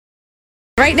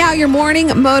Right now, your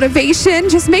morning motivation,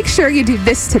 just make sure you do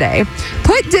this today.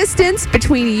 Put distance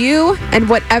between you and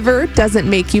whatever doesn't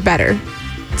make you better.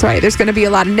 That's right. There's going to be a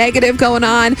lot of negative going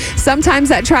on. Sometimes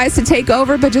that tries to take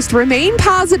over, but just remain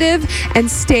positive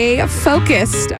and stay focused.